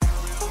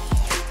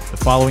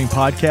following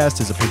podcast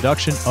is a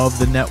production of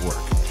the network.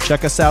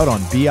 Check us out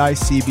on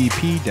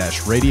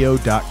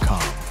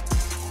bicbp-radio.com.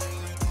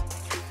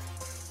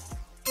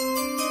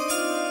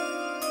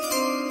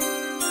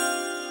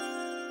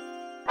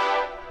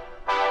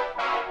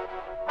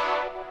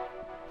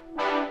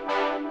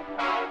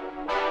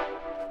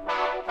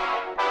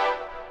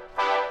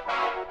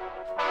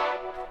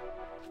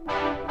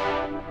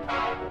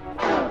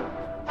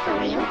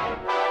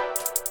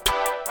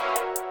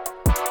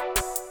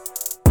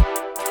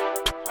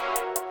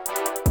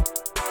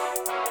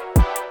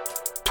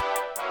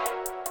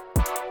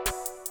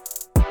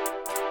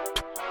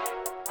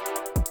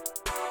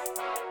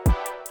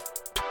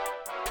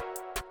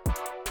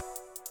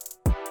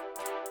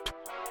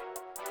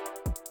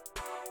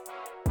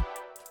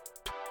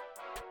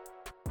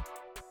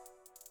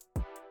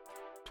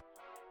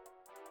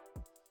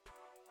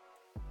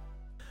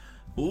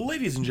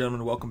 Ladies and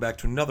gentlemen, welcome back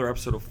to another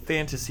episode of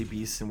Fantasy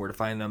Beasts and Where to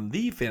Find Them,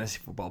 the Fantasy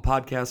Football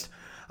Podcast.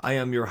 I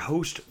am your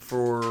host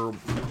for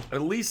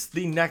at least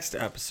the next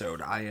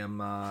episode. I am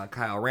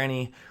Kyle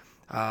Ranney,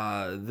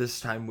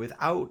 this time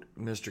without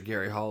Mr.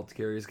 Gary Halt.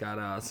 Gary's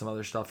got some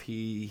other stuff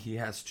he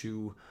has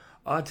to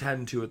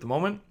attend to at the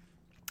moment.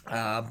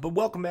 But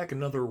welcome back,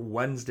 another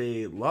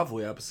Wednesday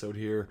lovely episode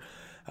here.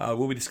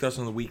 We'll be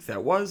discussing the week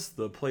that was,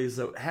 the plays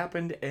that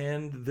happened,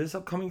 and this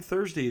upcoming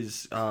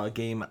Thursday's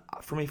game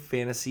from a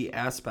fantasy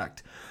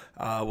aspect.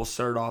 We'll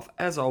start off,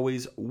 as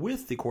always,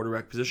 with the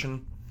quarterback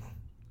position.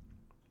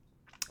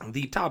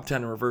 The top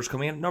 10 in reverse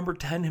coming in. Number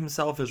 10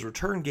 himself, his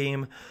return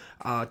game,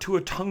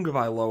 Tua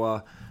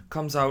Tagovailoa,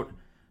 comes out,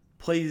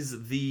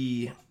 plays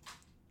the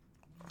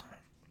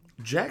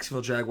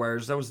Jacksonville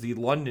Jaguars. That was the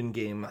London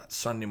game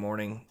Sunday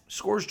morning.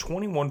 Scores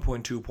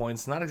 21.2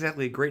 points. Not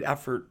exactly a great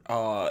effort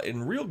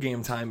in real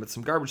game time, but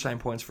some garbage time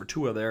points for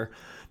Tua there.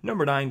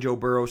 Number 9, Joe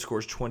Burrow,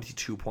 scores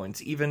 22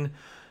 points even.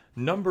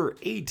 Number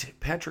 8,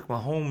 Patrick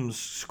Mahomes,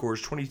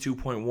 scores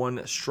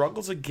 22.1.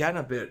 Struggles again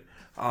a bit.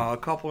 A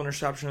couple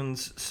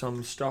interceptions,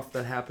 some stuff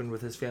that happened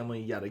with his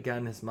family yet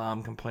again. His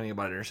mom complaining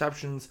about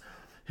interceptions.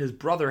 His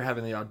brother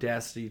having the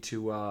audacity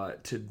to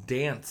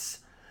dance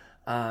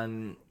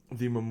on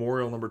the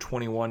memorial number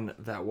 21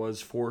 that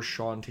was for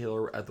Sean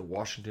Taylor at the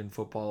Washington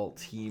football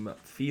team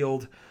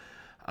field.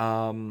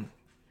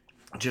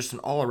 Just an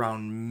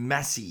all-around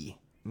messy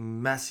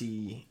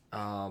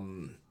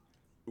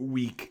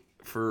week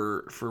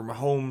for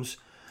Mahomes.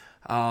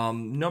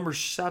 Number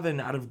 7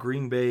 out of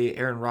Green Bay,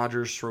 Aaron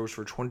Rodgers throws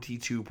for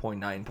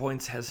 22.9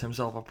 points, has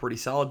himself a pretty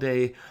solid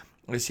day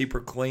as he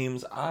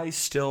proclaims, "I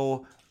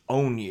still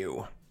own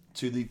you,"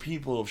 to the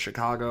people of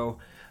Chicago.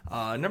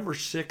 Number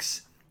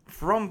 6,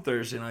 from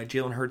Thursday night,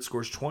 Jalen Hurts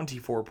scores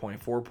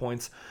 24.4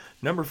 points.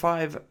 Number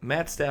 5,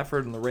 Matt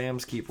Stafford and the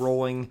Rams keep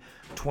rolling,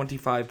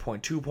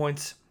 25.2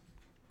 points.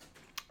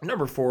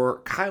 Number 4,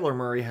 Kyler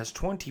Murray has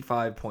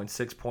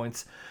 25.6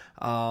 points.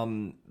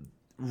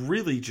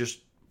 Really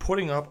just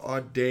putting up a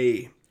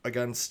day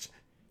against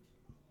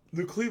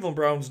the Cleveland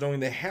Browns, knowing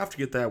they have to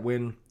get that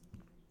win.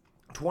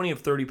 20 of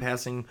 30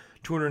 passing,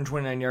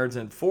 229 yards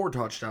and 4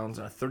 touchdowns,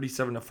 and a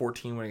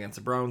 37-14 win against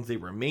the Browns. They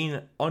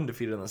remain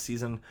undefeated in the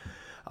season.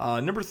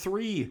 Number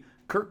 3,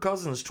 Kirk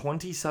Cousins,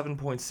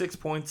 27.6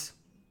 points.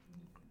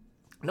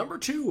 Number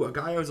 2, a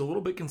guy I was a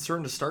little bit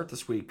concerned to start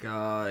this week,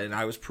 and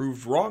I was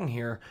proved wrong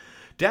here.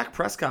 Dak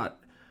Prescott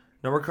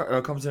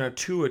comes in at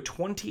 2 at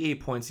 28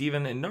 points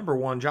even. And number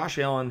 1, Josh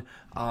Allen,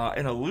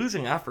 in a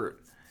losing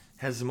effort,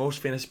 has the most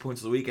fantasy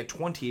points of the week at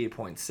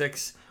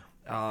 28.6.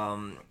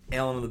 Allen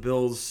of the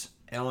Bills,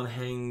 Allen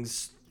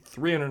hangs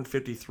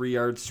 353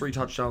 yards, 3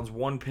 touchdowns,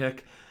 1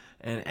 pick,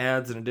 and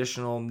adds an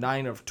additional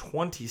 9 of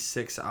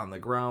 26 on the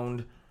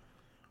ground.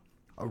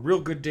 A real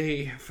good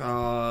day,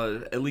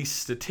 at least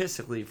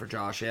statistically, for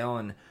Josh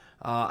Allen.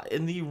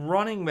 In the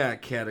running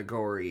back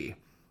category,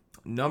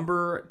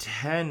 number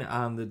 10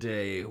 on the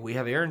day, we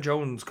have Aaron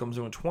Jones comes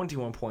in with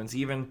 21 points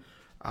even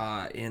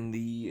in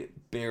the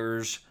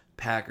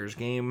Bears-Packers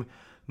game.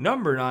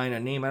 Number 9, a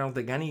name I don't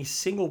think any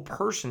single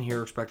person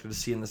here expected to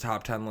see in the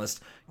top 10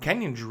 list.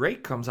 Kenyon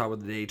Drake comes out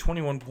with the day,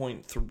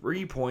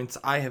 21.3 points.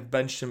 I have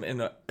benched him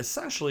in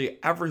essentially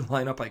every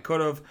lineup I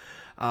could have.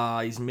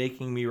 He's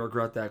making me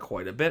regret that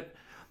quite a bit.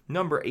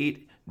 Number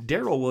 8,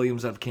 Darrell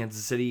Williams out of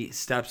Kansas City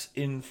steps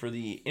in for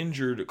the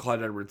injured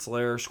Clyde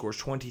Edwards-Helaire, scores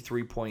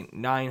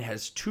 23.9,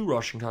 has 2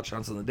 rushing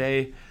touchdowns on the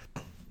day.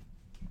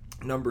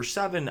 Number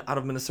 7 out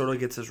of Minnesota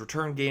gets his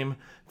return game.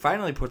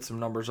 Finally put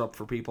some numbers up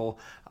for people.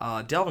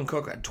 Dalvin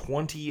Cook at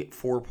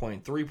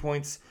 24.3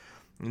 points.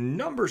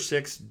 Number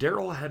 6,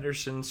 Darrell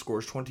Henderson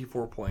scores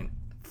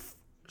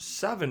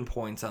 24.7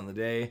 points on the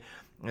day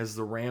as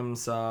the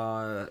Rams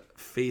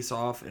face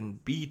off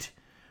and beat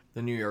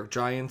the New York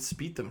Giants.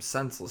 Beat them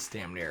senseless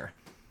damn near.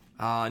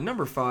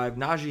 Number 5,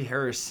 Najee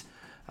Harris,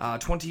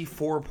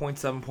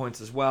 24.7 points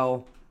as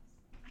well.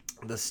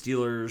 The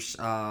Steelers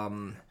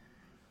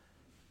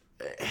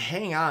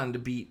hang on to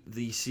beat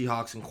the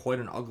Seahawks in quite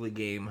an ugly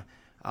game.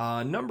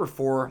 Number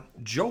 4,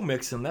 Joe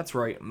Mixon. That's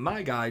right,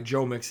 my guy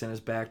Joe Mixon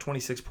is back.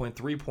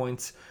 26.3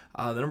 points.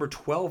 The number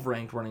 12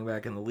 ranked running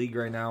back in the league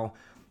right now.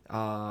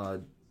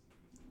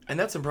 And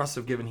that's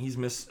impressive given he's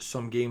missed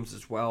some games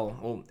as well.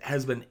 Well,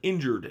 has been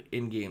injured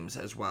in games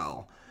as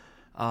well.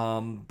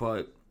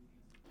 But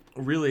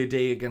really a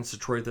day against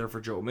Detroit there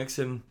for Joe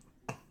Mixon.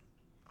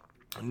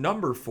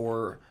 Number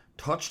 4,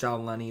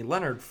 touchdown Lenny.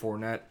 Leonard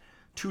Fournette,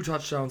 2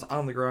 touchdowns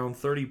on the ground,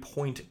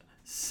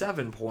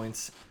 30.7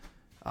 points.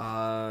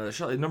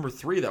 Number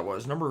 3 that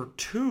was. Number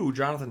 2,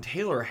 Jonathan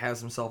Taylor has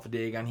himself a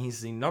day again.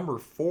 He's the number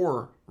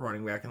 4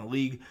 running back in the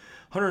league.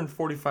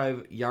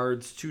 145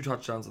 yards, 2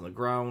 touchdowns on the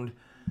ground.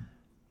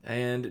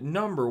 And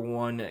number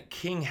 1,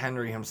 King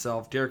Henry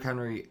himself, Derrick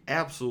Henry,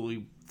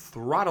 absolutely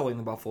throttling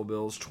the Buffalo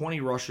Bills.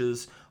 20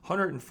 rushes,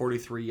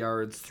 143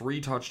 yards,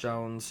 3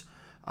 touchdowns,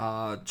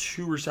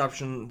 2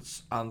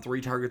 receptions on 3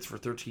 targets for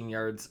 13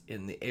 yards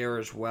in the air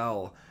as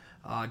well.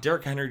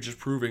 Derrick Henry just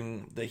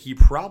proving that he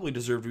probably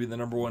deserved to be the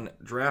number 1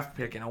 draft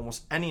pick in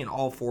almost any and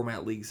all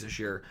format leagues this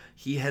year.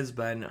 He has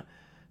been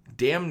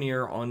damn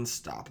near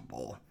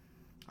unstoppable.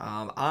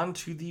 On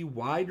to the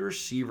wide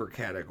receiver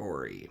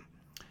category.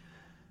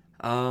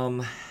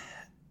 An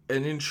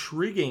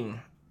intriguing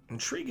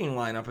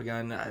lineup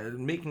again,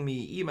 making me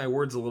eat my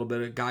words a little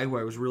bit. A guy who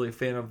I was really a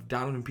fan of,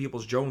 Donovan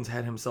Peoples-Jones,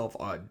 had himself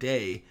a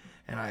day,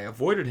 and I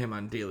avoided him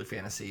on Daily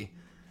Fantasy.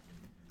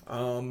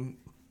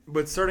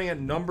 But starting at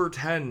number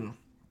 10,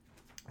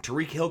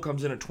 Tyreek Hill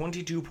comes in at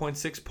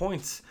 22.6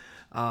 points.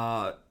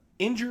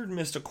 Injured,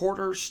 missed a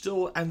quarter,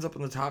 still ends up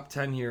in the top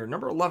 10 here.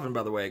 Number 11,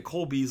 by the way,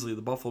 Cole Beasley,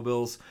 the Buffalo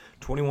Bills,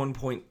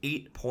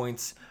 21.8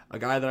 points. A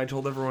guy that I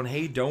told everyone,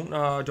 hey,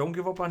 don't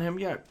give up on him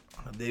yet.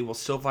 They will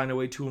still find a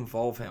way to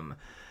involve him.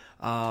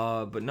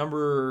 But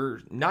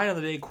number 9 of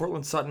the day,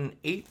 Courtland Sutton,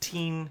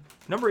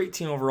 number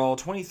 18 overall,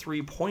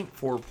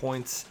 23.4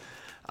 points.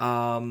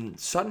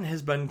 Sutton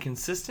has been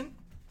consistent.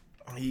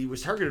 He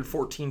was targeted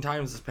 14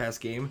 times this past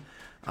game,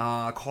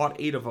 caught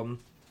 8 of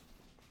them.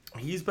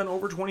 He's been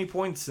over 20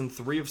 points in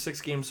 3 of 6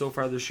 games so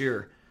far this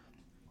year.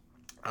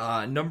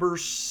 Number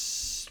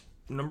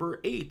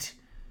 8,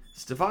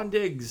 Stephon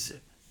Diggs,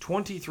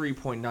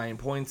 23.9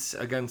 points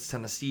against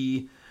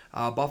Tennessee.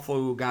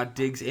 Buffalo got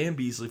Diggs and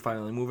Beasley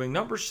finally moving.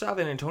 Number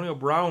 7, Antonio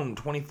Brown,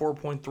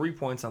 24.3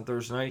 points on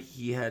Thursday night.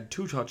 He had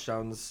 2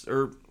 touchdowns.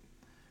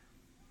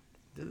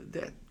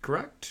 That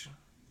correct?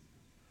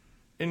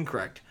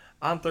 Incorrect.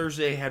 On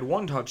Thursday, had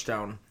 1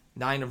 touchdown,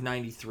 9 of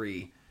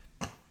 93.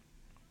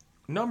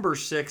 Number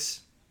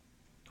 6,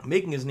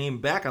 making his name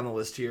back on the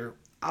list here,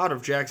 out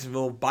of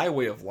Jacksonville by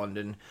way of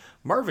London,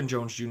 Marvin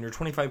Jones Jr.,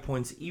 25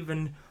 points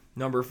even.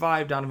 Number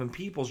 5, Donovan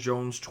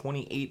Peoples-Jones,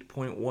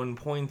 28.1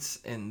 points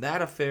in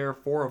that affair,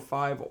 4 of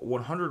 5,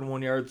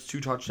 101 yards, 2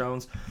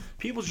 touchdowns.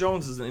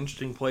 Peoples-Jones is an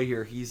interesting play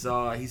here. He's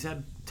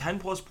had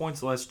 10-plus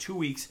points the last 2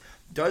 weeks,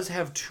 does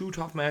have 2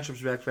 tough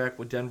matchups back-to-back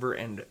with Denver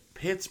and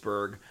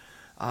Pittsburgh,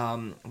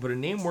 but a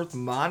name worth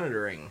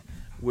monitoring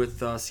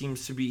with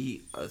seems to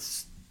be a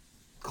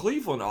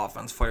Cleveland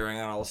offense firing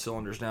on all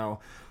cylinders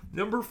now.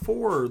 Number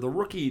 4, the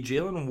rookie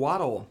Jalen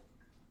Waddle.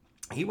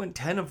 He went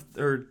 10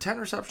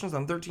 receptions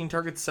on 13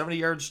 targets, 70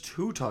 yards,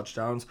 2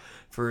 touchdowns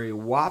for a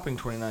whopping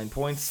 29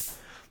 points.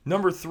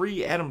 Number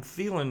 3, Adam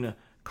Thielen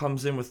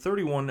comes in with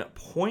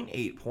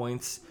 31.8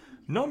 points.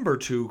 Number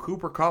 2,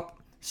 Cooper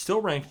Kupp,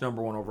 still ranked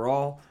number 1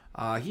 overall.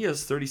 He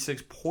has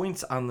 36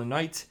 points on the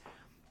night.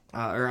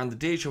 Or on the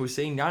day, shall we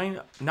say,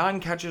 9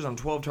 catches on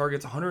 12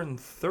 targets,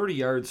 130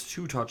 yards,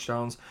 2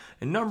 touchdowns.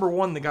 And number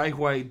 1, the guy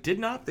who I did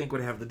not think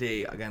would have the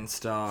day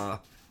against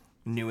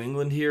New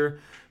England here,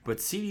 but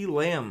CeeDee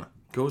Lamb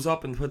goes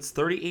up and puts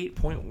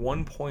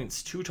 38.1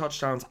 points, 2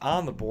 touchdowns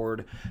on the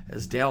board,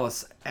 as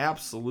Dallas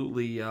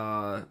absolutely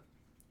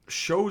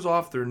shows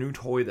off their new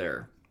toy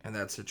there in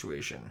that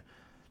situation.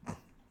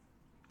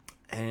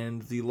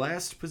 And the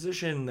last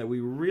position that we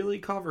really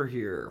cover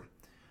here,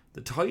 the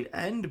tight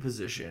end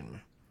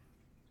position.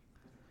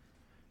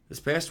 This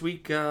past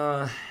week,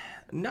 not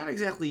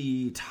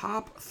exactly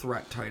top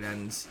threat tight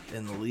ends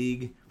in the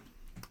league.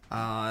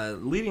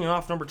 Leading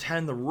off, number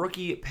 10, the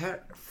rookie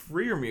Pat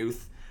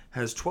Freiermuth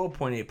has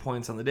 12.8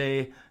 points on the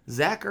day.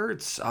 Zach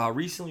Ertz,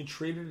 recently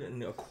traded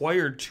and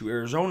acquired to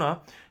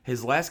Arizona.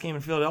 His last game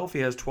in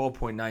Philadelphia has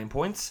 12.9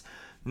 points.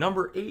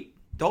 Number 8,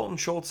 Dalton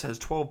Schultz has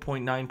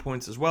 12.9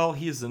 points as well.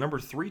 He is the number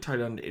 3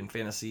 tight end in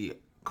fantasy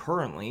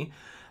currently.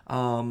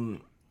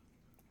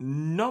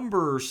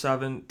 Number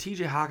 7,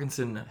 TJ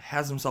Hawkinson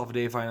has himself a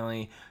day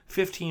finally,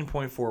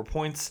 15.4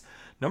 points.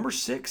 Number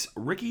 6,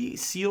 Ricky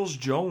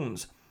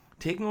Seals-Jones,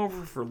 taking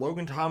over for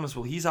Logan Thomas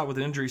while he's out with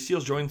an injury.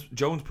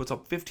 Seals-Jones puts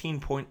up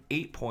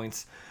 15.8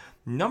 points.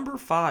 Number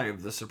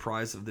 5, the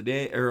surprise of the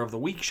day, or of the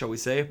week, shall we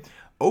say,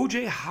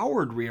 O.J.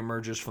 Howard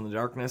reemerges from the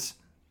darkness.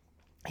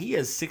 He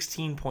has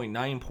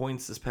 16.9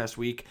 points this past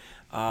week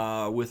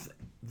with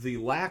the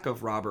lack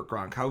of Robert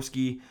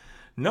Gronkowski.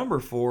 Number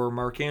 4,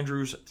 Mark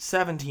Andrews,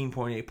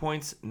 17.8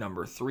 points.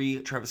 Number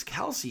 3, Travis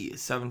Kelce,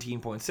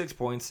 17.6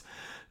 points.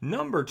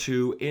 Number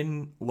 2,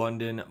 in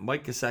London,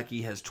 Mike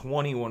Gesicki has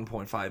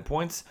 21.5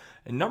 points.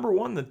 And number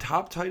 1, the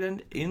top tight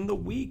end in the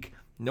week,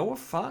 Noah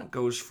Fant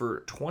goes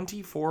for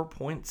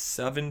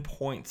 24.7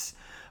 points.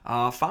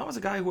 Font was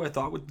a guy who I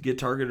thought would get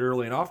targeted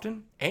early and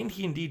often, and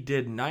he indeed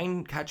did.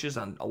 9 catches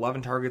on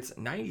 11 targets,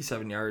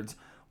 97 yards,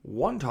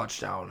 1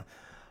 touchdown.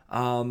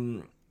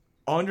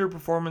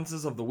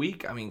 Underperformances of the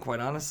week, I mean, quite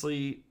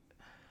honestly,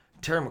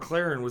 Terry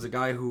McLaurin was a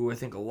guy who I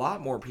think a lot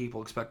more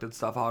people expected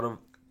stuff out of.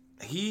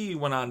 He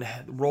went on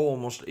to roll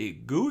almost a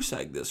goose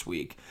egg this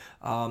week.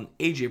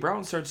 A.J.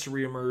 Brown starts to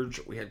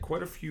reemerge. We had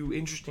quite a few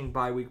interesting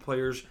bye week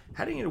players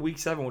heading into week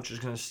 7, which is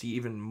going to see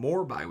even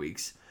more bye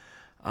weeks.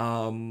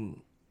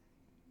 Donovan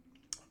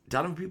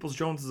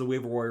Peoples-Jones is a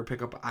waiver wire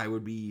pickup I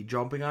would be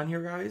jumping on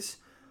here, guys.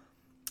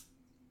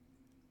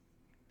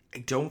 I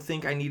don't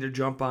think I need to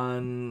jump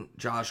on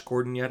Josh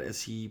Gordon yet,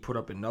 as he put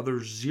up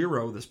another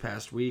 0 this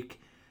past week.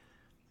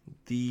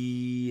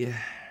 Big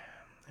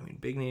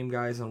name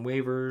guys on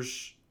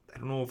waivers. I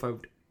don't know if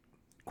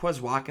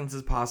Quez Watkins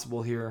is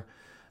possible here.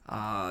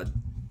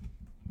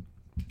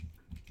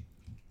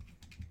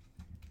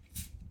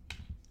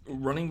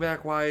 Running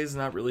back wise,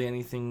 not really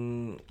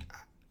anything.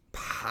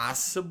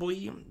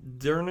 Possibly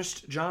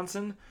D'Ernest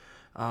Johnson,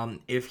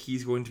 if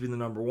he's going to be the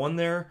number 1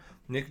 there.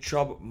 Nick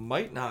Chubb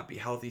might not be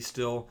healthy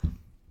still.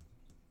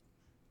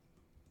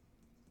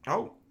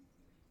 Oh,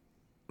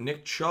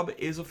 Nick Chubb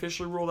is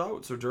officially ruled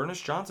out, so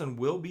D'Ernest Johnson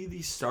will be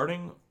the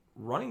starting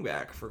running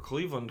back for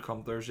Cleveland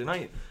come Thursday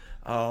night.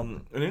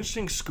 An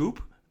interesting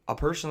scoop, a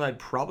person I'd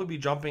probably be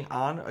jumping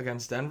on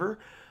against Denver.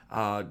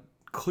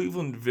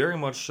 Cleveland very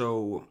much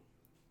so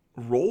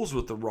rolls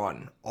with the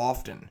run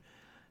often,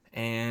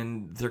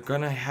 and they're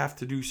going to have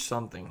to do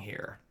something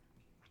here.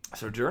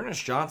 So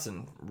D'Ernest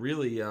Johnson,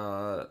 really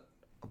a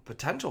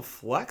potential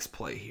flex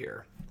play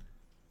here.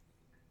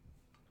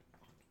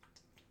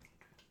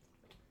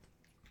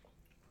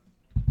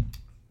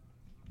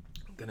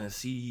 Going to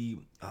see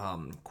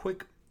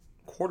quick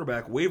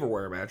quarterback waiver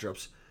wire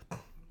matchups.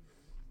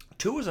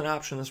 Tua is an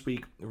option this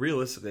week,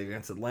 realistically,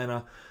 against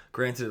Atlanta.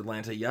 Granted,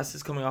 Atlanta, yes,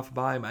 is coming off a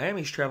bye.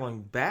 Miami's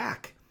traveling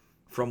back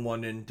from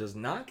London, does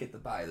not get the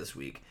bye this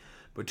week.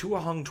 But Tua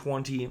hung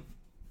 20.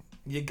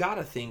 You got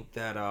to think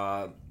that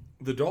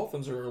the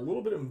Dolphins are a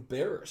little bit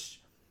embarrassed.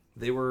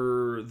 They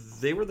were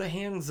the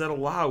hands that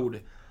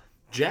allowed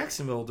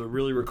Jacksonville to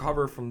really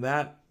recover from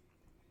that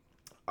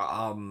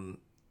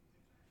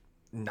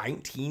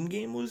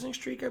 19-game losing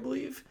streak, I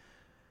believe.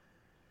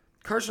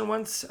 Carson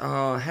Wentz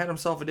had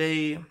himself a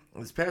day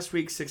this past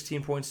week,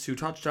 16 points, 2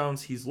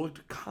 touchdowns. He's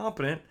looked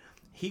competent.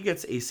 He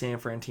gets a San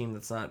Fran team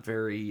that's not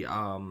very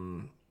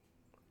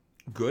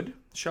good,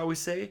 shall we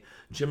say.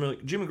 Jimmy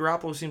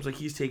Garoppolo seems like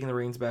he's taking the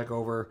reins back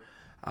over.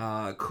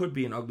 Could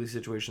be an ugly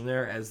situation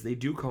there, as they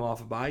do come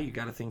off a bye. You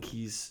got to think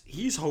he's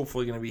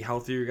hopefully going to be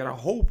healthier. You got to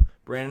hope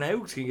Brandon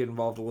Ayuk's going to get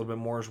involved a little bit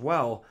more as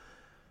well.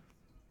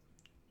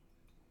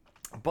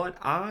 But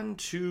on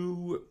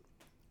to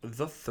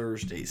the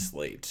Thursday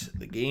slate,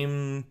 the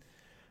game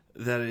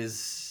that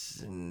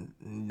is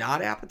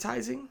not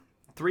appetizing.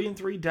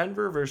 3-3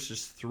 Denver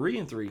versus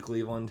 3-3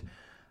 Cleveland.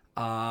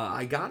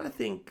 I gotta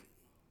think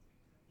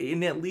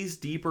in at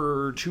least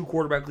deeper 2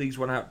 quarterback leagues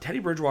went out. Teddy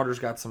Bridgewater's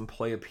got some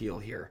play appeal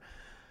here.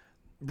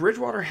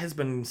 Bridgewater has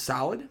been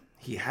solid.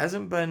 He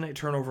hasn't been a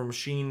turnover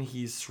machine.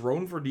 He's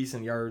thrown for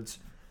decent yards,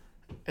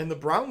 and the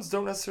Browns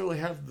don't necessarily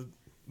have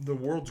the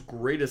world's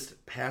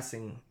greatest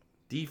passing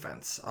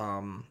defense.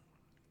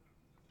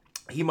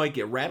 He might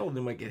get rattled,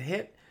 he might get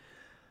hit,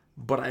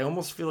 but I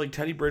almost feel like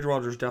Teddy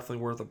Bridgewater is definitely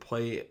worth a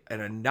play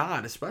and a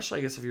nod, especially,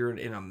 I guess, if you're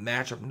in a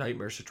matchup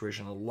nightmare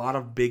situation. A lot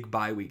of big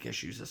bye week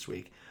issues this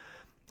week.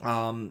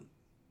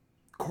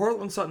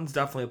 Cortland Sutton's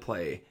definitely a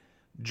play.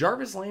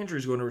 Jarvis Landry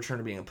is going to return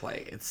to being a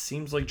play. It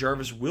seems like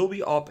Jarvis will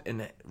be up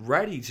and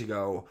ready to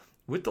go.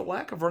 With the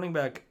lack of running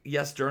back,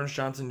 yes, D'Ernest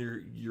Johnson,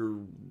 you're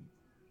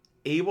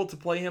able to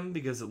play him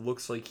because it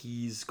looks like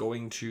he's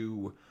going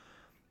to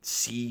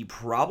see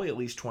probably at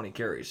least 20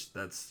 carries.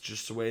 That's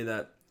just the way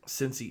that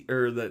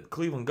that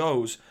Cleveland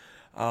goes.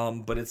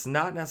 But it's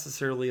not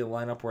necessarily a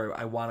lineup where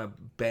I want to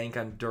bank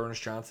on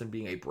D'Ernest Johnson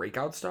being a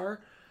breakout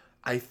star.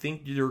 I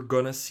think you're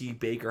going to see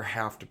Baker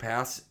have to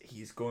pass.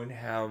 He's going to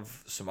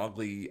have some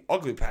ugly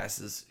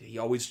passes. He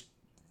always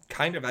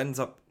kind of ends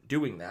up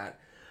doing that.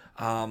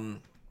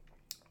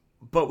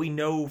 But we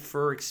know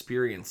for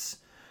experience,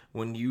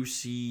 when you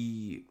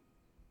see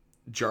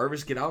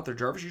Jarvis get out there,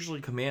 Jarvis usually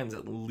commands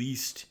at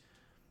least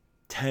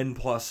 10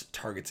 plus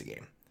targets a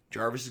game.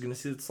 Jarvis is going to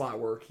see the slot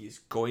work. He's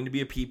going to be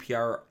a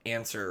PPR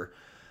answer.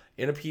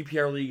 In a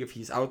PPR league, if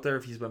he's out there,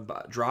 if he's been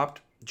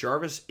dropped,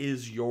 Jarvis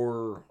is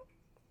your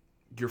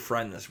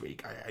friend this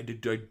week. I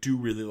do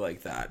really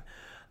like that.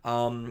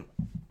 I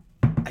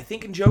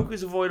think Njoku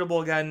is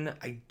avoidable again.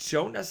 I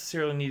don't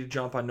necessarily need to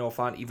jump on Noah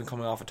Fant, even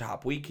coming off a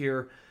top week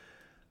here.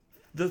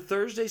 The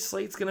Thursday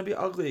slate's going to be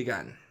ugly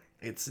again.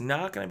 It's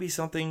not going to be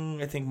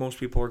something I think most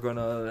people are going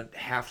to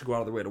have to go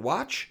out of their way to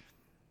watch.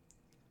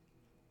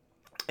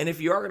 And if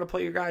you are going to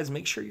play your guys,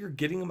 make sure you're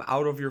getting them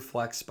out of your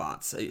flex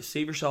spots.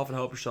 Save yourself and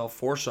help yourself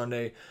for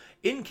Sunday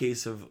in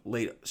case of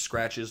late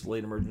scratches,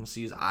 late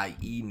emergencies,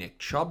 i.e. Nick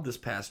Chubb this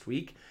past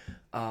week,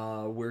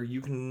 where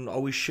you can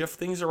always shift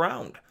things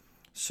around.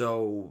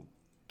 So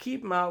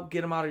keep them out,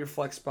 get them out of your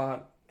flex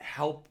spot,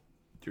 help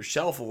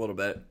yourself a little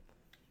bit,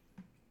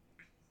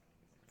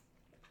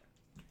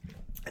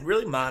 and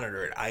really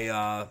monitor it.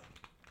 I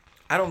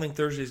don't think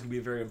Thursday is going to be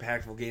a very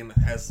impactful game,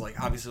 as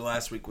like obviously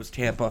last week was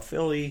Tampa,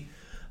 Philly.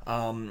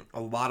 A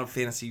lot of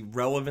fantasy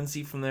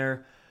relevancy from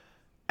there.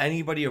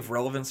 Anybody of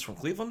relevance from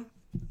Cleveland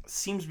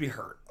seems to be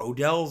hurt.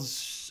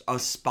 Odell's a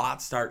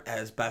spot start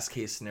as best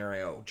case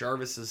scenario.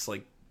 Jarvis is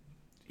like,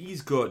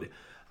 he's good.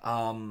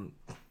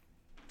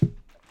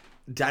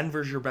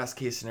 Denver's your best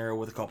case scenario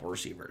with a couple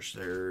receivers.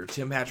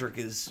 Tim Patrick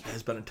has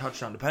been a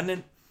touchdown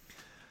dependent.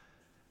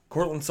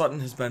 Cortland Sutton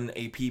has been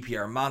a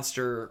PPR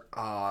monster,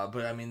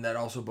 but I mean that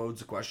also bodes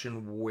the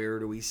question: where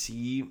do we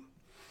see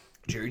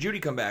Jerry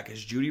Jeudy come back?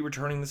 Is Jeudy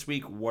returning this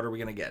week? What are we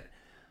gonna get?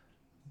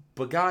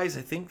 But guys,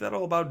 I think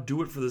that'll about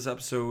do it for this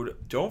episode.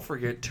 Don't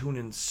forget, tune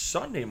in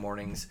Sunday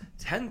mornings,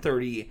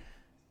 10:30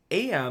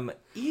 a.m.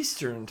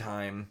 Eastern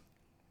Time,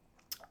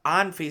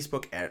 on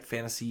Facebook at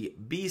Fantasy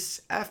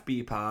Beasts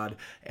FB Pod,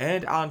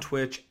 and on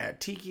Twitch at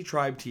Tiki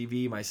Tribe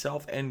TV.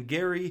 Myself and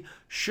Gary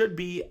should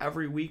be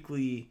every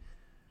week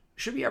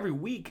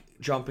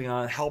jumping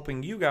on,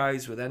 helping you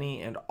guys with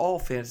any and all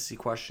fantasy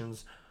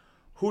questions.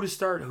 Who to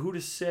start, who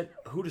to sit,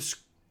 who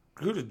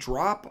to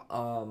drop.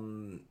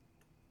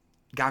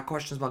 Got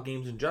questions about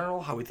games in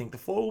general, how we think the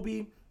flow will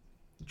be.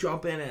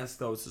 Jump in, ask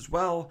those as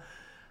well.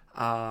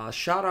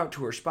 Shout out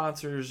to our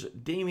sponsors,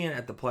 Damien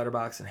at the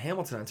Platterbox in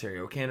Hamilton,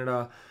 Ontario,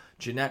 Canada,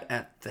 Jeanette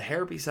at the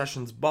Therapy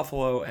Sessions,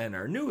 Buffalo, and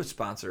our newest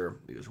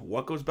sponsor, because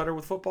what goes better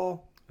with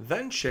football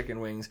than chicken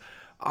wings,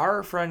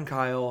 our friend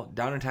Kyle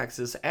down in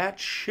Texas at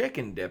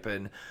Chicken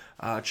Dippin'.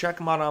 Check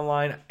him out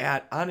online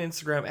on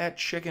Instagram at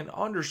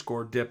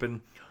chicken_dippin',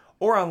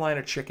 or online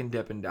at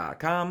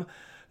chickendippin.com.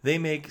 They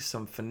make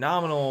some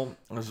phenomenal,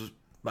 as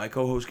my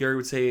co-host Gary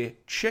would say,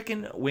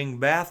 chicken wing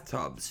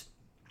bathtubs.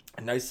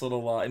 A nice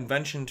little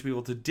invention to be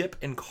able to dip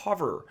and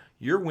cover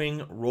your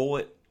wing, roll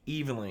it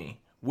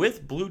evenly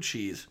with blue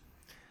cheese.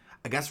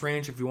 I guess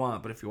ranch if you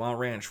want, but if you want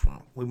ranch,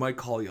 we might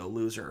call you a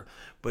loser.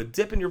 But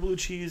dipping your blue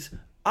cheese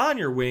on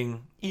your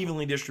wing,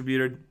 evenly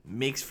distributed,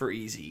 makes for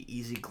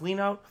easy clean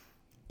out,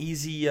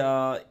 easy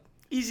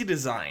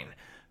design.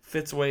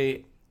 Fits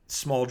away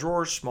small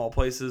drawers, small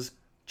places.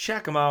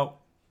 Check them out.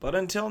 But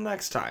until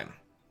next time,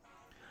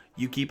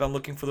 you keep on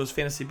looking for those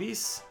fantasy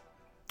beasts,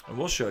 and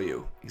we'll show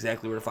you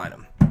exactly where to find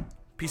them.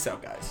 Peace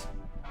out, guys.